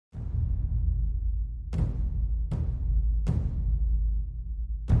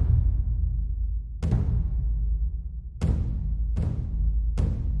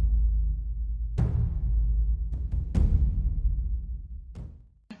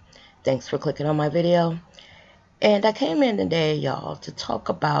Thanks for clicking on my video. And I came in today, y'all, to talk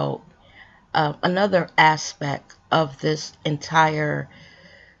about another aspect of this entire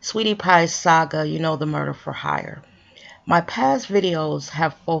Sweetie Pie saga, the murder for hire. My past videos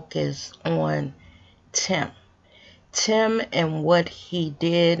have focused on Tim. Tim and what he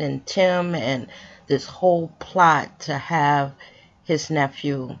did, and Tim and this whole plot to have his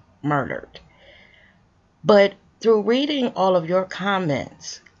nephew murdered. But through reading all of your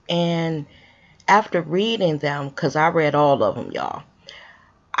comments and after reading them, because I read all of them, y'all,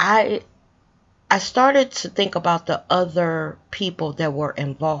 I I started to think about the other people that were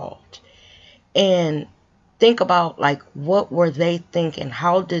involved and think about like what were they thinking?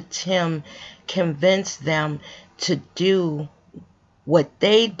 How did Tim convince them to do what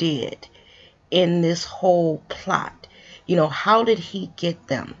they did in this whole plot? How did he get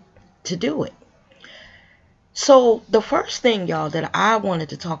them to do it? So the first thing, y'all, that I wanted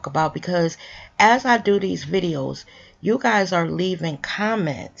to talk about, because as I do these videos, you guys are leaving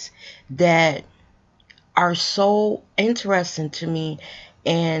comments that are so interesting to me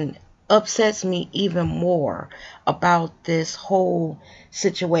and upsets me even more about this whole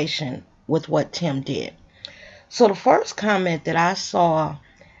situation with what Tim did. So the first comment that I saw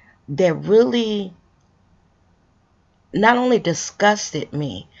that really not only disgusted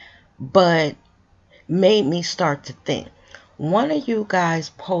me, but made me start to think. One of you guys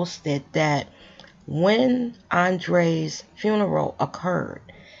posted that when Andre's funeral occurred,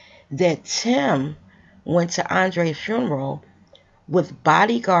 that Tim went to Andre's funeral with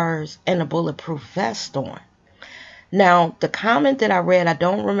bodyguards and a bulletproof vest on. Now, the comment that I read, I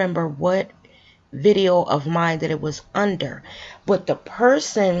don't remember what video of mine that it was under, but the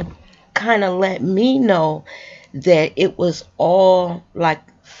person kind of let me know that it was all like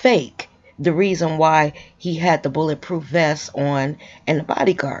fake. The reason why he had the bulletproof vest on and the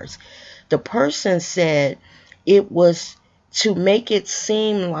bodyguards. The person said it was to make it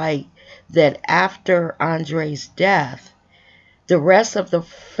seem like that after Andre's death, the rest of the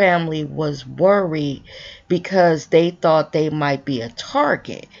family was worried because they thought they might be a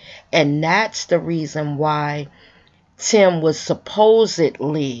target. And that's the reason why Tim was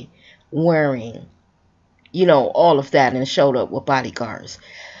supposedly wearing, all of that and showed up with bodyguards.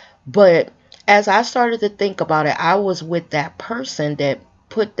 But as I started to think about it, I was with that person that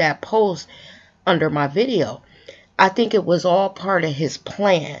put that post under my video. I think it was all part of his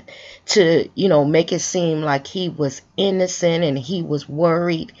plan to, make it seem like he was innocent and he was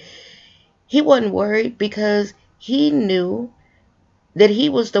worried. He wasn't worried because he knew that he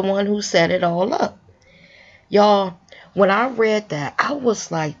was the one who set it all up. Y'all, when I read that, I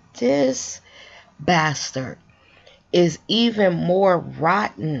was like, this bastard is even more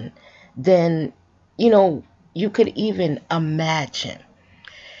rotten than, you could even imagine.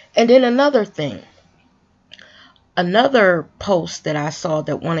 And then another thing, another post that I saw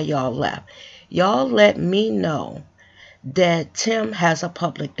that one of y'all left. Y'all let me know that Tim has a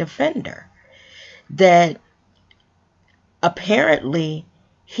public defender. That apparently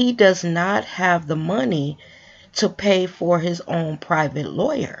he does not have the money to pay for his own private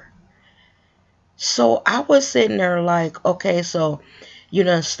lawyer. So I was sitting there like, okay, so you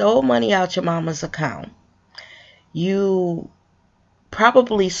done stole money out your mama's account. You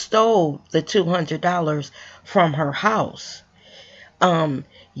probably stole the $200 from her house.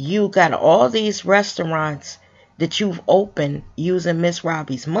 You got all these restaurants that you've opened using Miss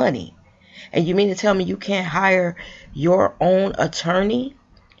Robbie's money. And you mean to tell me you can't hire your own attorney?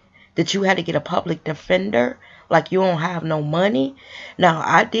 That you had to get a public defender? Like you don't have no money? Now,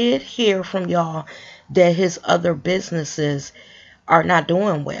 I did hear from y'all that his other businesses are not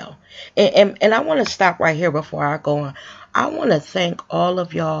doing well. And I want to stop right here before I go on. I want to thank all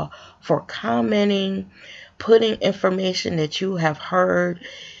of y'all for commenting, putting information that you have heard,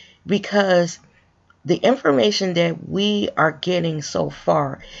 because the information that we are getting so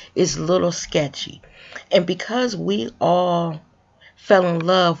far is a little sketchy. And because we all fell in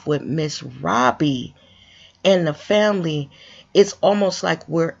love with Miss Robbie and the family, it's almost like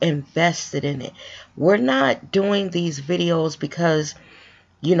we're invested in it. We're not doing these videos because,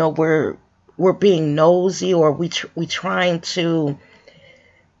 we're being nosy or we trying to,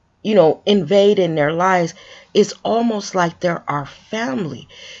 invade in their lives. It's almost like they're our family.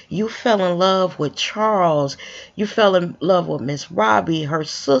 You fell in love with Charles. You fell in love with Miss Robbie, her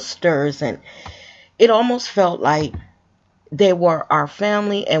sisters, and it almost felt like they were our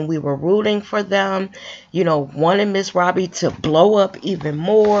family and we were rooting for them, wanting Miss Robbie to blow up even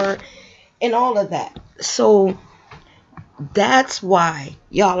more and all of that. So that's why,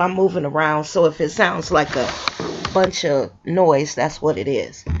 y'all, I'm moving around. So if it sounds like a bunch of noise, that's what it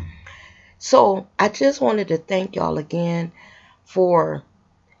is. So I just wanted to thank y'all again for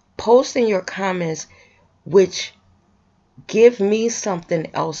posting your comments, which give me something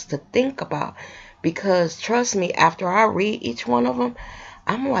else to think about. Because trust me, after I read each one of them,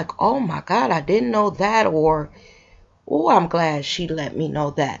 I'm like, oh my God, I didn't know that. Or, oh, I'm glad she let me know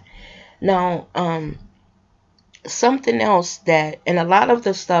that. Now, something else that, and a lot of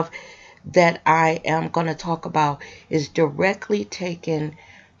the stuff that I am going to talk about is directly taken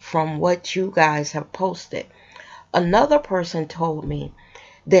from what you guys have posted. Another person told me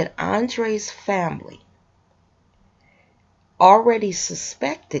that Andre's family already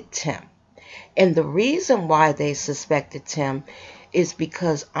suspected Tim. And the reason why they suspected Tim is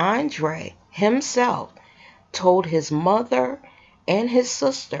because Andre himself told his mother and his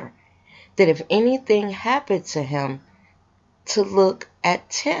sister that if anything happened to him, to look at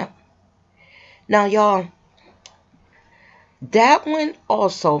Tim. Now, y'all, that one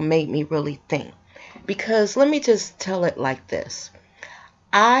also made me really think. Because let me just tell it like this.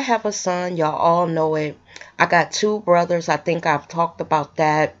 I have a son. Y'all all know it. I got two brothers. I think I've talked about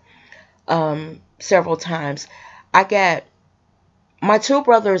that several times. I got my two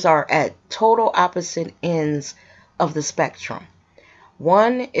brothers are at total opposite ends of the spectrum.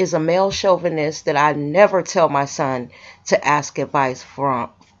 One is a male chauvinist that I never tell my son to ask advice from.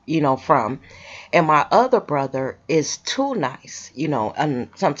 And my other brother is too nice, and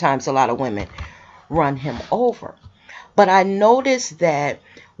sometimes a lot of women run him over. But I noticed that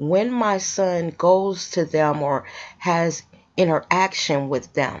when my son goes to them or has interaction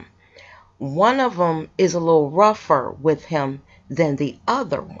with them, one of them is a little rougher with him than the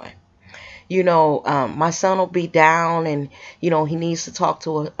other one. My son will be down and, he needs to talk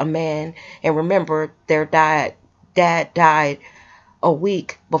to a man. And remember, dad died a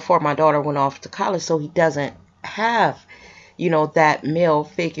week before my daughter went off to college. So he doesn't have, that male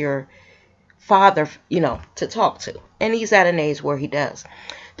figure father, to talk to. And he's at an age where he does.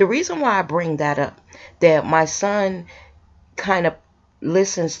 The reason why I bring that up, that my son kind of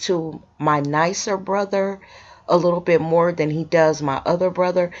listens to my nicer brother a little bit more than he does my other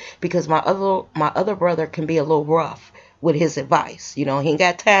brother, because my other brother can be a little rough with his advice. He ain't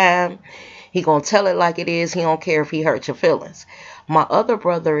got time. He gonna tell it like it is. He don't care if he hurts your feelings. My other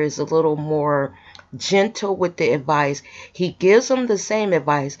brother is a little more gentle with the advice. He gives him the same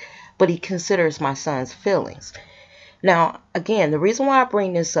advice, but he considers my son's feelings. Now, again, the reason why I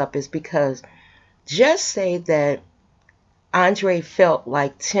bring this up is because just say that Andre felt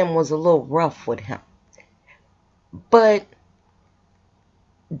like Tim was a little rough with him. But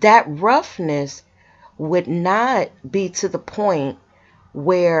that roughness would not be to the point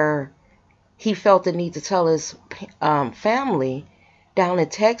where he felt the need to tell his family down in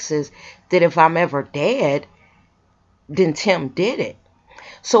Texas that if I'm ever dead, then Tim did it.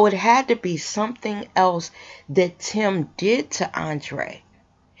 So it had to be something else that Tim did to Andre.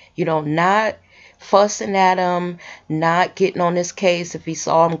 Not fussing at him, not getting on his case if he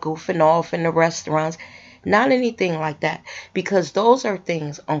saw him goofing off in the restaurants. Not anything like that, because those are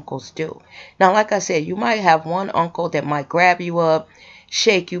things uncles do. Now, like I said, you might have one uncle that might grab you up,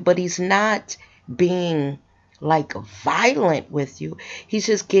 shake you, but he's not being like violent with you. He's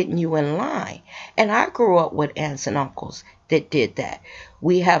just getting you in line. And I grew up with aunts and uncles that did that.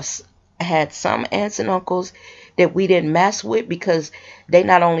 We have had some aunts and uncles that we didn't mess with because they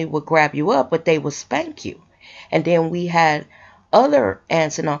not only would grab you up, but they would spank you. And then we had other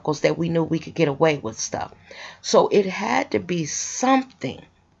aunts and uncles that we knew we could get away with stuff. So it had to be something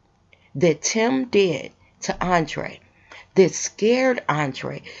that Tim did to Andre that scared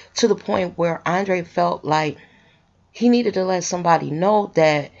Andre to the point where Andre felt like he needed to let somebody know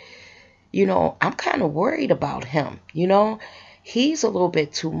that, I'm kind of worried about him. He's a little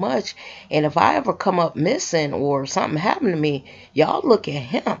bit too much. And if I ever come up missing or something happened to me, y'all look at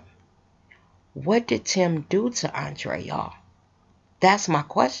him. What did Tim do to Andre, y'all? That's my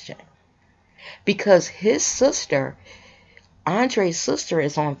question. Because his sister, Andre's sister,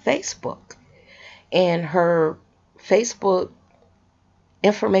 is on Facebook. And her Facebook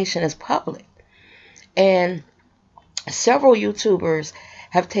information is public. And several YouTubers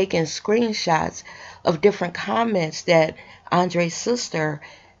have taken screenshots of different comments that Andre's sister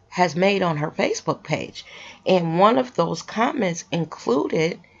has made on her Facebook page. And one of those comments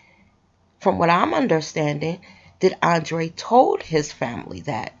included, from what I'm understanding, that Andre told his family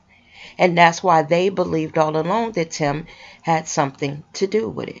that. And that's why they believed all along that Tim had something to do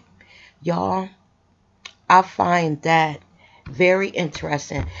with it. Y'all, I find that very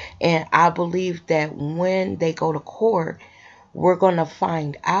interesting. And I believe that when they go to court, we're going to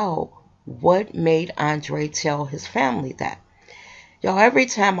find out what made Andre tell his family that. Y'all, every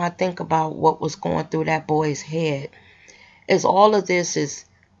time I think about what was going through that boy's head, as all of this is,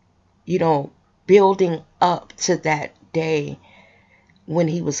 you know, building up to that day when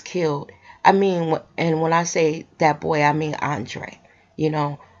he was killed. I mean, and when I say that boy, I mean Andre. You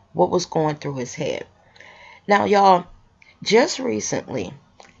know, what was going through his head. Now, y'all, just recently,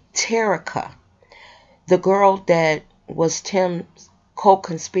 Terica, the girl that was Tim's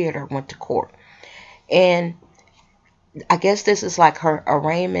co-conspirator, went to court. And I guess this is like her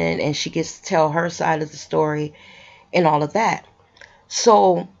arraignment, and she gets to tell her side of the story and all of that.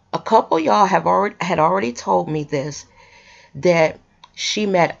 So a couple of y'all had already told me this, that she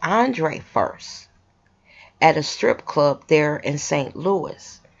met Andre first at a strip club there in St.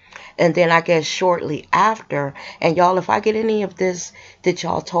 Louis. And then I guess shortly after, and y'all, if I get any of this that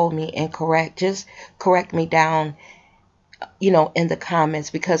y'all told me incorrect, just correct me down, in the comments,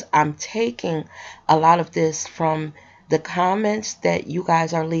 because I'm taking a lot of this from the comments that you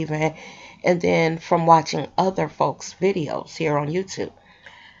guys are leaving and then from watching other folks' videos here on YouTube.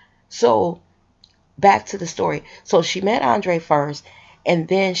 So back to the story. So she met Andre first, and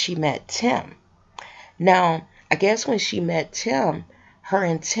then she met Tim. Now, I guess when she met Tim, her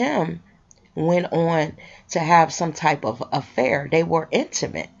and Tim went on to have some type of affair. They were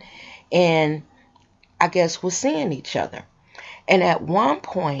intimate and I guess was seeing each other. And at one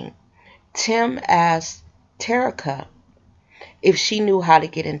point, Tim asked Terica if she knew how to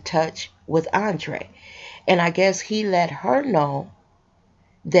get in touch with Andre. And I guess he let her know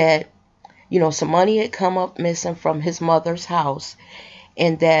that, some money had come up missing from his mother's house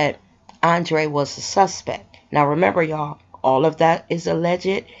and that Andre was a suspect. Now remember, y'all, all of that is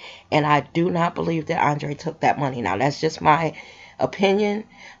alleged, and I do not believe that Andre took that money. Now that's just my opinion.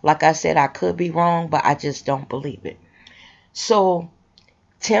 Like I said, I could be wrong, but I just don't believe it. So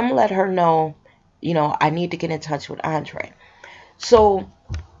Tim let her know, I need to get in touch with Andre. So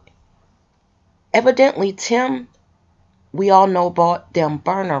evidently Tim, we all know, bought them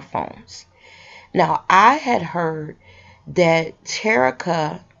burner phones. Now I had heard that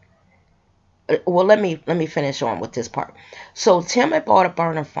Terica, well, let me finish on with this part. So Tim had bought a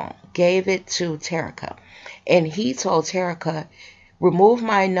burner phone, gave it to Terica, and he told Terica, remove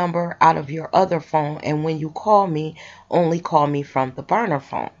my number out of your other phone, and when you call me, only call me from the burner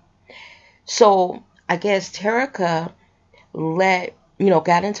phone. So I guess Terica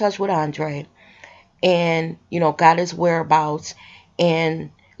got in touch with Andre and, got his whereabouts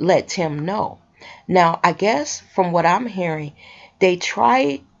and let Tim know. Now, I guess from what I'm hearing, they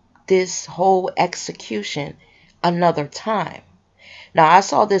tried this whole execution another time. Now, I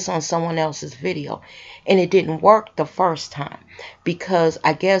saw this on someone else's video, and it didn't work the first time because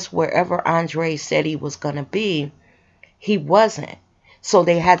I guess wherever Andre said he was going to be, he wasn't. So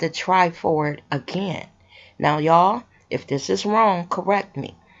they had to try for it again. Now, y'all, if this is wrong, correct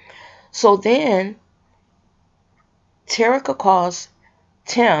me. So then Terica calls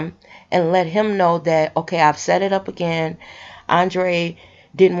Tim and let him know that, okay, I've set it up again. Andre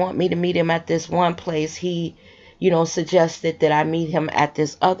didn't want me to meet him at this one place. He, suggested that I meet him at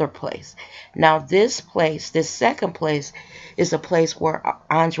this other place. Now, this second place, is a place where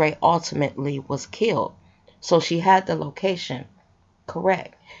Andre ultimately was killed. So she had the location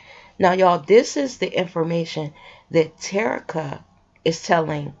correct. Now, y'all, this is the information that Terica is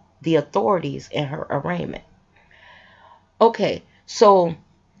telling the authorities in her arraignment. Okay, so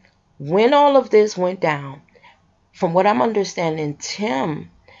when all of this went down, from what I'm understanding,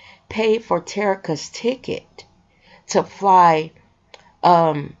 Tim paid for Terica's ticket to fly,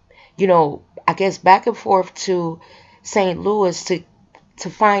 I guess back and forth to St. Louis to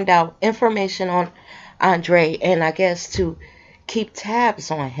find out information on Andre and I guess to keep tabs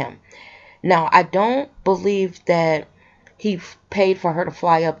on him. Now, I don't believe that he paid for her to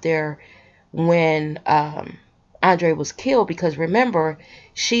fly up there when Andre was killed, because remember,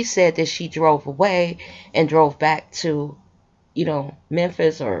 she said that she drove away and drove back to,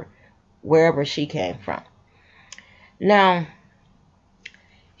 Memphis or wherever she came from. Now,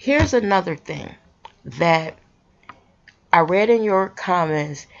 here's another thing that I read in your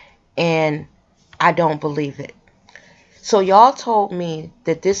comments and I don't believe it. So y'all told me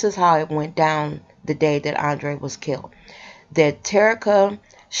that this is how it went down the day that Andre was killed. That Terica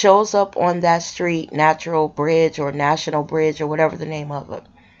shows up on that street, Natural Bridge or National Bridge or whatever the name of it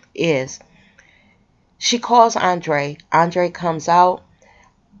is. She calls Andre. Andre comes out.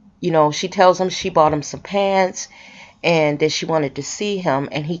 She tells him she bought him some pants and that she wanted to see him,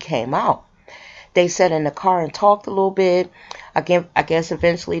 and he came out. They sat in the car and talked a little bit. Again, I guess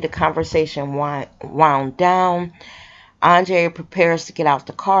eventually the conversation wound down. Andre prepares to get out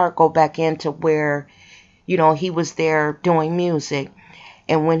the car, go back into where, he was there doing music.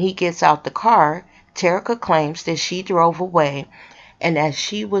 And when he gets out the car, Terica claims that she drove away. And as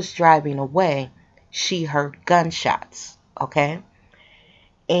she was driving away, she heard gunshots. Okay.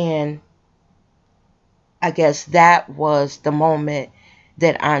 And I guess that was the moment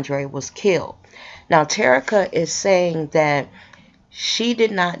that Andre was killed. Now, Terica is saying that she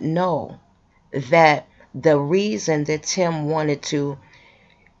did not know that the reason that Tim wanted to,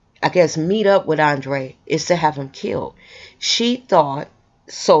 I guess, meet up with Andre is to have him killed. She thought,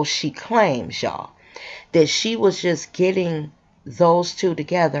 so she claims, y'all, that she was just getting those two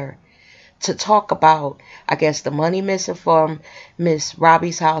together to talk about, I guess, the money missing from Miss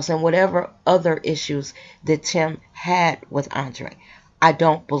Robbie's house and whatever other issues that Tim had with Andre. I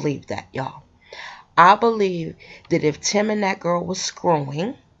don't believe that, y'all. I believe that if Tim and that girl was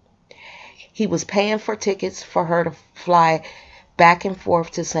screwing, he was paying for tickets for her to fly back and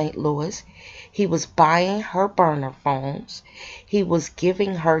forth to St. Louis. He was buying her burner phones. He was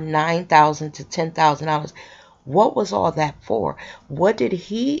giving her $9,000 to $10,000. What was all that for? What did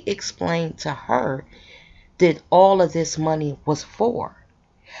he explain to her that all of this money was for?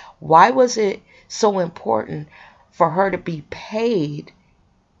 Why was it so important for her to be paid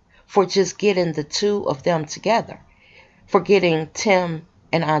for just getting the two of them together? For getting Tim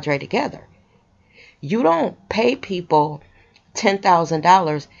and Andre together? You don't pay people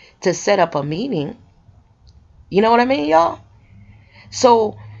 $10,000 to set up a meeting. You know what I mean, y'all?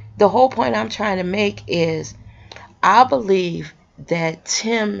 So the whole point I'm trying to make is I believe that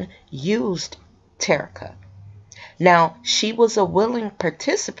Tim used Terica. Now, she was a willing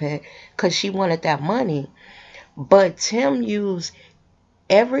participant because she wanted that money, but Tim used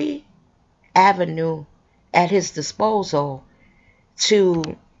every avenue at his disposal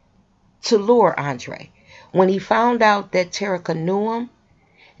to lure Andre. When he found out that Terica knew him,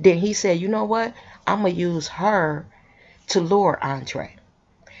 then he said, you know what? I'm going to use her to lure Andre.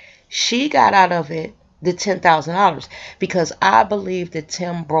 She got out of it the $10,000 because I believe that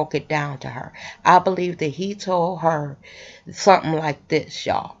Tim broke it down to her. I believe that he told her something like this,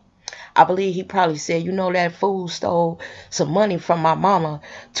 y'all. I believe he probably said, that fool stole some money from my mama,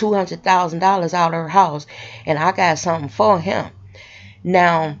 $200,000 out of her house, and I got something for him.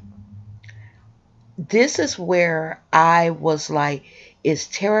 Now, this is where I was like, is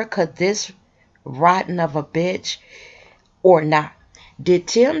Terica this rotten of a bitch or not? Did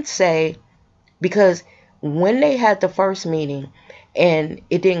Tim say, because when they had the first meeting and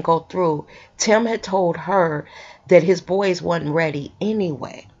it didn't go through, Tim had told her that his boys wasn't ready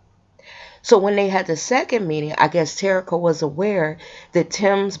anyway. So when they had the second meeting, I guess Terica was aware that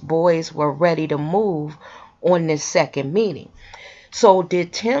Tim's boys were ready to move on this second meeting. So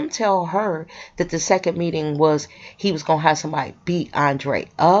did Tim tell her that the second meeting was he was going to have somebody beat Andre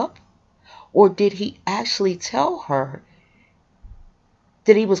up? Or did he actually tell her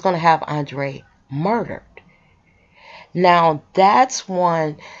that he was going to have Andre murdered? Now, that's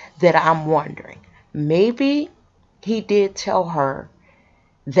one that I'm wondering. Maybe he did tell her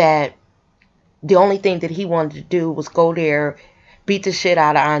that the only thing that he wanted to do was go there, beat the shit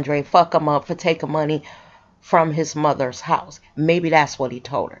out of Andre, fuck him up for taking money from his mother's house. Maybe that's what he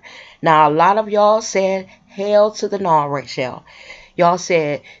told her. Now, a lot of y'all said, hell to the no, Rachel. Y'all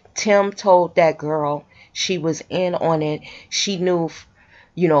said Tim told that girl she was in on it. She knew,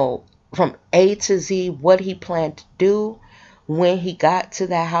 from A to Z what he planned to do when he got to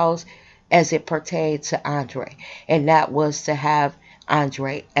that house as it pertained to Andre. And that was to have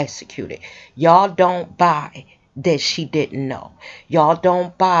Andre executed. Y'all don't buy that she didn't know. Y'all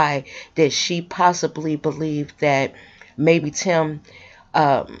don't buy that she possibly believed that maybe Tim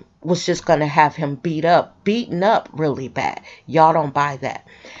was just going to have him beaten up really bad. Y'all don't buy that.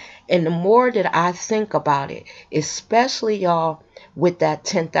 And the more that I think about it, especially y'all with that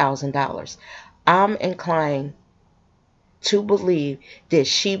 $10,000, I'm inclined to believe that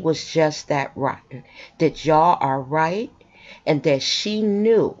she was just that rotten. That y'all are right and that she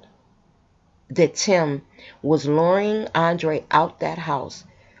knew that Tim was luring Andre out that house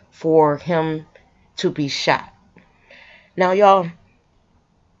for him to be shot. Now, y'all,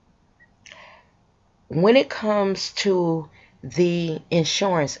 when it comes to the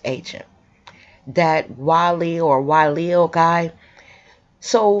insurance agent, that Wiley or Wileo guy,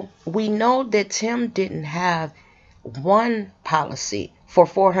 so we know that Tim didn't have one policy for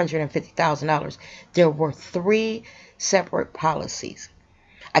 $450,000. There were 3 separate policies.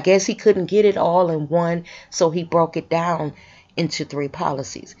 I guess he couldn't get it all in one, so he broke it down into 3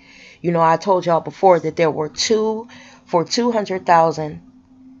 policies. I told y'all before that there were 2 for $200,000,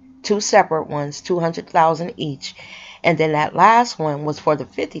 2 separate ones, $200,000 each, and then that last one was for the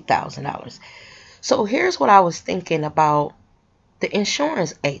 $50,000. So here's what I was thinking about the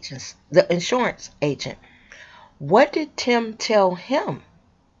insurance agents, the insurance agent. What did Tim tell him?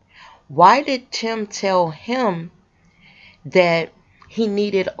 Why did Tim tell him that he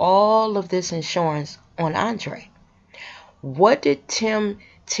needed all of this insurance on Andre? What did Tim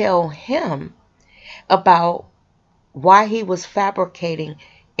tell him about why he was fabricating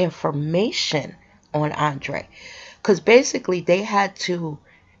information on Andre? Because basically they had to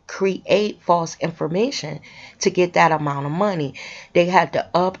create false information to get that amount of money. They had to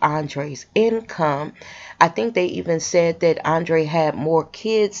up Andre's income. I think they even said that Andre had more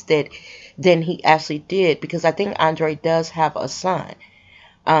kids than he actually did, because I think Andre does have a son.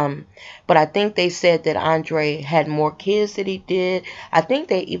 But I think they said that Andre had more kids than he did. I think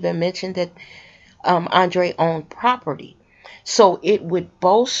they even mentioned that Andre owned property. So it would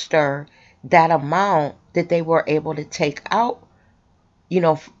bolster that amount that they were able to take out,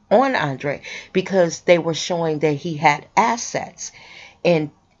 on Andre, because they were showing that he had assets and,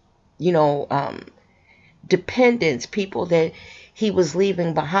 you know, um, dependents, people that he was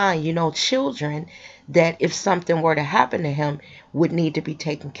leaving behind, children that if something were to happen to him would need to be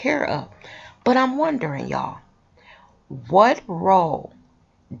taken care of. But I'm wondering, y'all, what role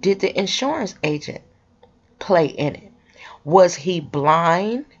did the insurance agent play in it? Was he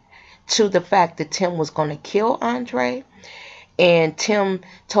blind to the fact that Tim was going to kill Andre? And Tim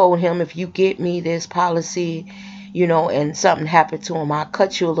told him, if you get me this policy, and something happened to him, I'll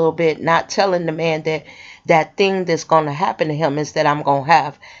cut you a little bit, not telling the man that that thing that's going to happen to him is that I'm going to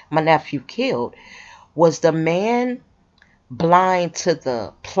have my nephew killed. Was the man blind to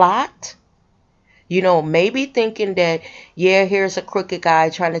the plot? Maybe thinking that, yeah, here's a crooked guy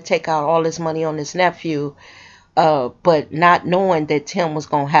trying to take out all his money on his nephew, but not knowing that Tim was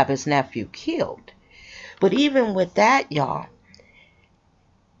going to have his nephew killed. But even with that, y'all,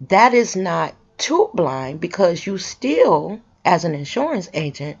 that is not too blind, because you still, as an insurance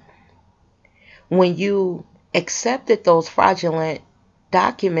agent, when you accepted those fraudulent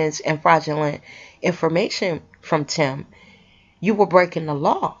documents and fraudulent information from Tim, you were breaking the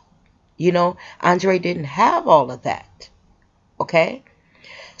law. Andre didn't have all of that. Okay?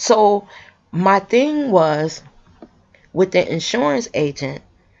 So my thing was, with the insurance agent,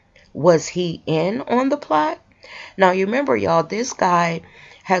 was he in on the plot? Now, you remember, y'all, this guy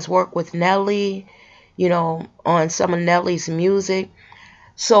has worked with Nelly, on some of Nelly's music.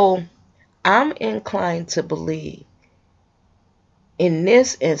 So I'm inclined to believe, in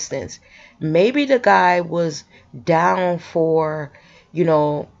this instance, maybe the guy was down for,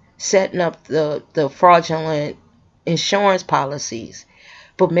 setting up the fraudulent insurance policies,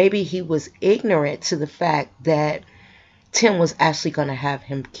 but maybe he was ignorant to the fact that Tim was actually going to have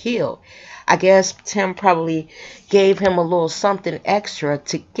him killed. I guess Tim probably gave him a little something extra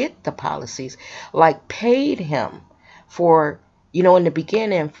to get the policies, like paid him for, in the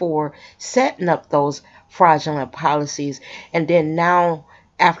beginning, for setting up those fraudulent policies. And then now,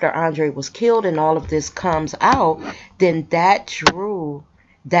 after Andre was killed and all of this comes out, then that drew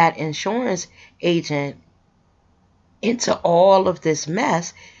that insurance agent into all of this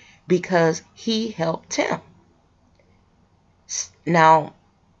mess, because he helped Tim. Now,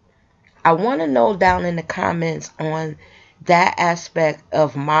 I want to know down in the comments on that aspect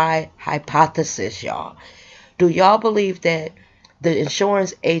of my hypothesis, y'all. Do y'all believe that the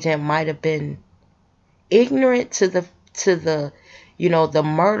insurance agent might have been ignorant to the the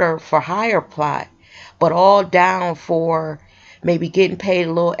murder for hire plot, but all down for maybe getting paid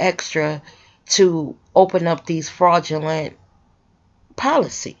a little extra to open up these fraudulent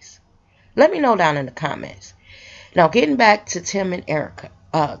policies? Let me know down in the comments. Now, getting back to Tim and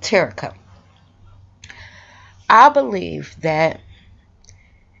Terica, I believe that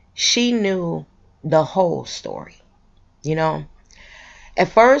she knew the whole story. At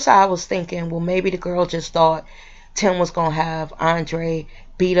first I was thinking, well, maybe the girl just thought Tim was going to have Andre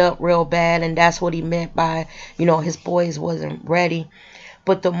beat up real bad, and that's what he meant by, his boys wasn't ready.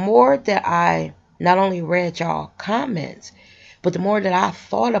 But the more that I not only read y'all comments, but the more that I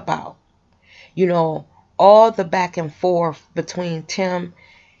thought about, all the back and forth between Tim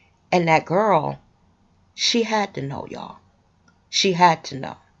and that girl, she had to know, y'all. She had to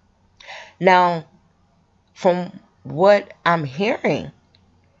know. Now, from what I'm hearing,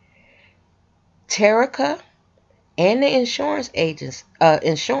 Terica and the insurance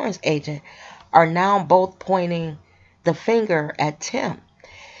agent are now both pointing the finger at Tim.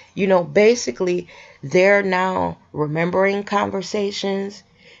 Basically, they're now remembering conversations,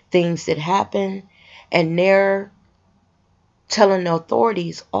 things that happened, and they're telling the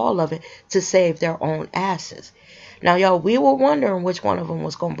authorities all of it to save their own asses. Now, y'all, we were wondering which one of them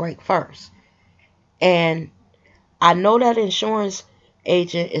was going to break first. And I know that insurance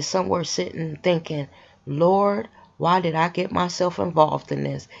agent is somewhere sitting thinking, Lord, why did I get myself involved in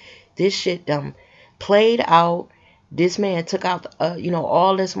this? This shit done played out. This man took out,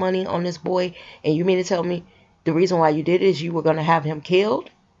 all this money on this boy. And you mean to tell me the reason why you did it is you were going to have him killed?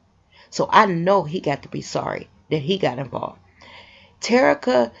 So I know he got to be sorry that he got involved.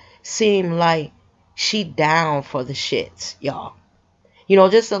 Terica seemed like she down for the shits, y'all.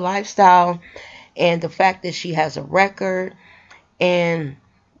 Just the lifestyle and the fact that she has a record, and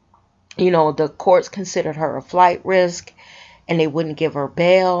the courts considered her a flight risk and they wouldn't give her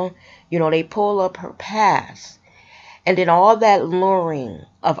bail. They pull up her past, and then all that luring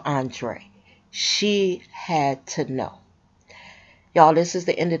of Andre, she had to know. Y'all, this is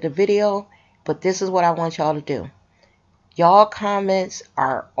the end of the video, but this is what I want y'all to do. Y'all comments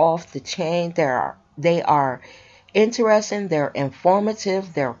are off the chain. They are interesting, they're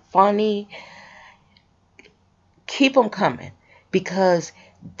informative, they're funny. Keep them coming, because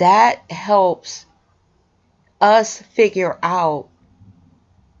that helps us figure out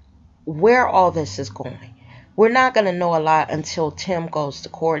where all this is going. We're not going to know a lot until Tim goes to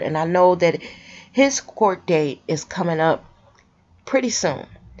court, and I know that his court date is coming up pretty soon,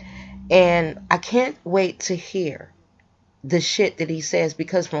 and I can't wait to hear the shit that he says,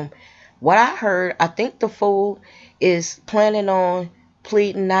 because from what I heard, I think the fool is planning on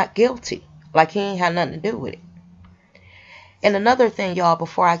pleading not guilty, like he ain't had nothing to do with it. And another thing, y'all,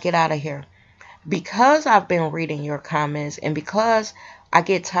 before I get out of here, because I've been reading your comments and because I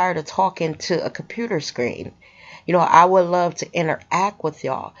get tired of talking to a computer screen, I would love to interact with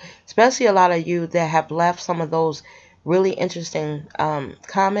y'all, especially a lot of you that have left some of those really interesting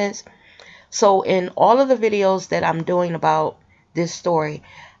comments. So in all of the videos that I'm doing about this story,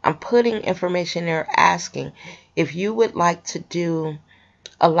 I'm putting information there asking if you would like to do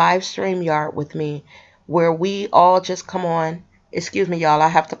a live stream yard with me where we all just come on. Excuse me, y'all, I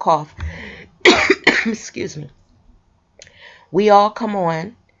have to cough. Excuse me. We all come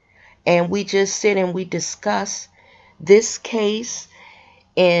on and we just sit and we discuss this case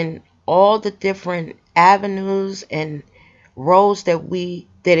and all the different avenues and roads that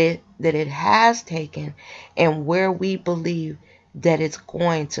it has taken and where we believe that it's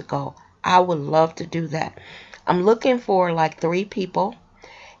going to go. I would love to do that. I'm looking for like 3 people.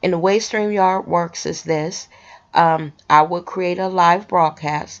 And the way StreamYard works is this. I will create a live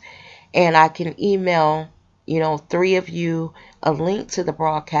broadcast and I can email, 3 of you a link to the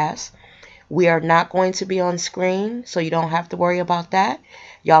broadcast. We are not going to be on screen, so you don't have to worry about that.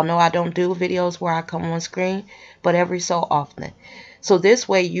 Y'all know I don't do videos where I come on screen, but every so often. So this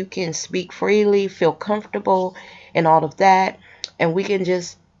way you can speak freely, feel comfortable, and all of that. And we can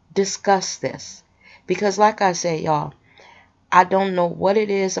just discuss this. Because like I said, y'all, I don't know what it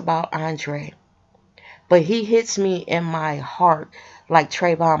is about Andre, but he hits me in my heart like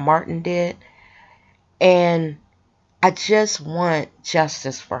Trayvon Martin did. And I just want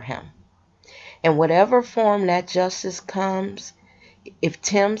justice for him. In whatever form that justice comes, if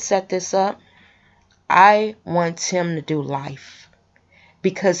Tim set this up, I want Tim to do life.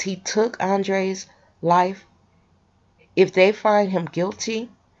 Because he took Andre's life. If they find him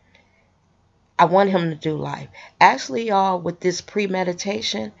guilty, I want him to do life. Actually, y'all, with this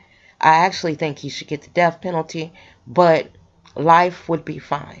premeditation, I actually think he should get the death penalty, but life would be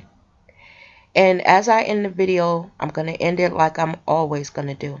fine. And as I end the video, I'm going to end it like I'm always going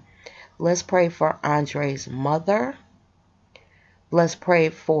to do. Let's pray for Andre's mother. Let's pray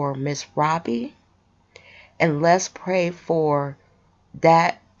for Miss Robbie. And let's pray for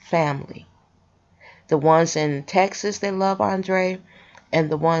that family. The ones in Texas that love Andre, and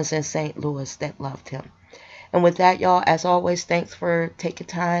the ones in St. Louis that loved him. And with that, y'all, as always, thanks for taking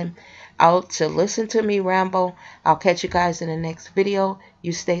time out to listen to me ramble. I'll catch you guys in the next video.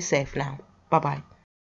 You stay safe now. Bye-bye.